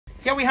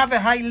Here we have a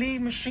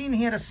Highlead machine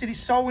here at City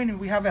Sewing.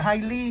 We have a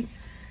Highlead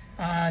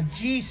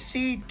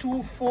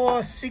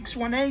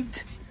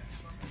GC24608.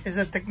 There's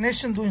a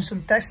technician doing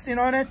some testing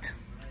on it.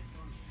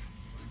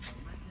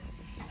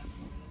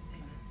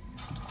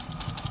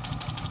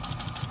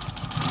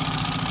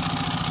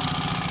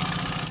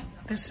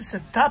 This is a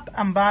top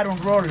and bottom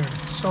roller,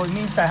 so it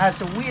means that it has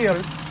a wheel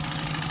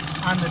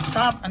on the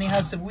top and it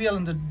has a wheel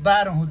on the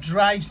bottom who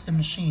drives the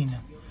machine.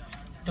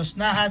 Does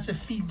not has a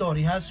feed door.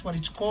 It has what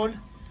it's called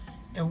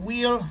a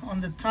wheel on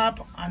the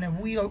top and a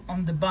wheel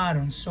on the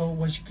bottom. So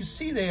what you can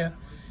see there,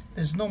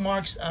 there's no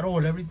marks at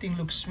all. Everything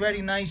looks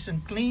very nice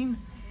and clean.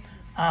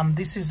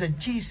 This is a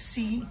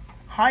GC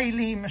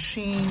Highlead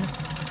machine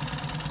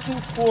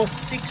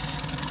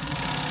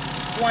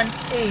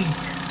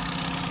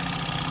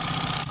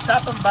 24618.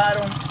 Top and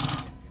bottom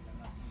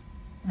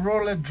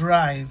roller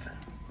drive.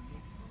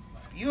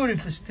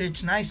 Beautiful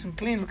stitch, nice and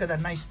clean. Look at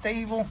that nice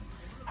table.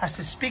 Has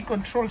a speed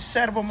control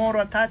servo motor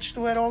attached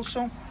to it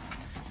also.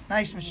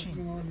 Nice machine.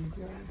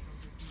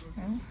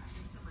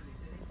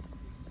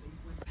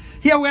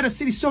 Here we are at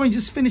City Sewing,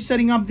 just finished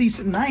setting up this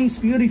nice,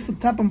 beautiful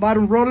top and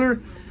bottom roller.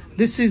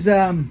 This is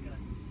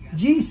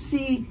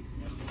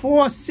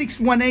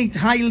GC4618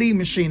 Highlead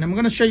machine. I'm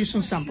going to show you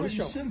some samples.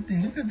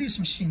 Something. Look at this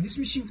machine. This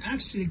machine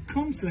actually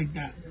comes like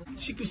that.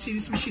 As you can see,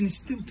 this machine is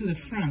still to the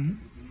front.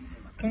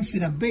 Comes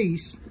with a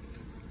base,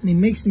 and it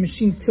makes the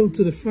machine tilt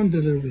to the front a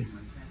little bit.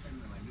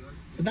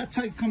 But that's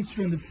how it comes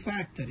from the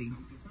factory.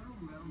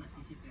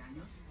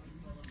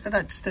 Look at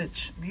that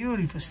stitch.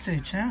 Beautiful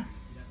stitch, huh?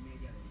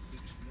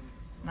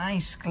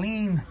 Nice,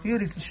 clean,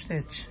 beautiful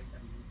stitch.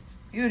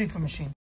 Beautiful machine.